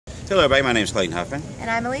Hello everybody, my name is Clayton Huffman. And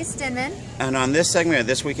I'm Elise Stinman. And on this segment of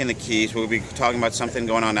This Week in the Keys, we'll be talking about something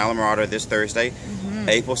going on in Islamorada this Thursday,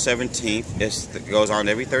 April 17th. It goes on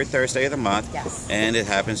every third Thursday of the month. Yes. And it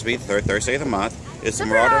happens to be the third Thursday of the month. It's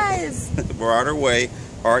Surprise! the Morada Way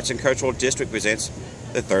Arts and Cultural District presents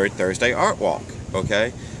the third Thursday Art Walk.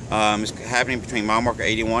 Okay? It's happening between mile marker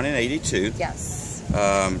 81 and 82. Yes.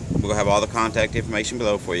 We'll have all the contact information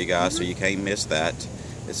below for you guys, so you can't miss that.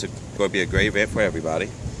 It's going to be a great event for everybody.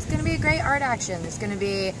 It's going to be a great art action. There's going to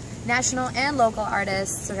be national and local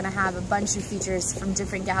artists. We're going to have a bunch of features from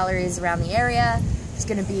different galleries around the area. There's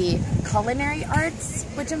going to be culinary arts,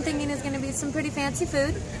 which I'm thinking is going to be some pretty fancy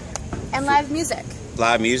food, and live music.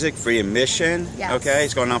 Live music, free admission. Yes. Okay,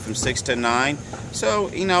 it's going on from 6 to 9. So,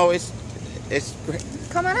 you know, it's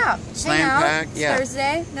Come on out. Slam Hang out. packed, yeah. It's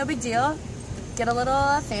Thursday. No big deal. Get a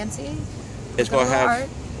little fancy. It's going to have art.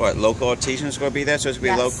 what, local artisans going to be there, so it's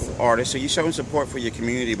going to be Yes. local artists. So you're showing support for your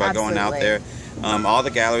community by going out Absolutely. there. All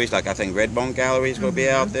the galleries, like I think Redbone Gallery is going to be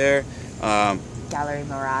out there. Gallery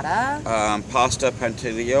Morada. Pasta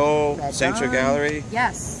Pantilio, Redbone. Central Gallery,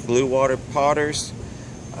 Yes. Blue Water Potters.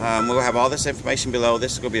 We'll have all this information below.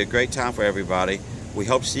 This is going to be a great time for everybody. We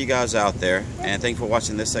hope to see you guys out there, and thank you for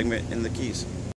watching this segment in the Keys.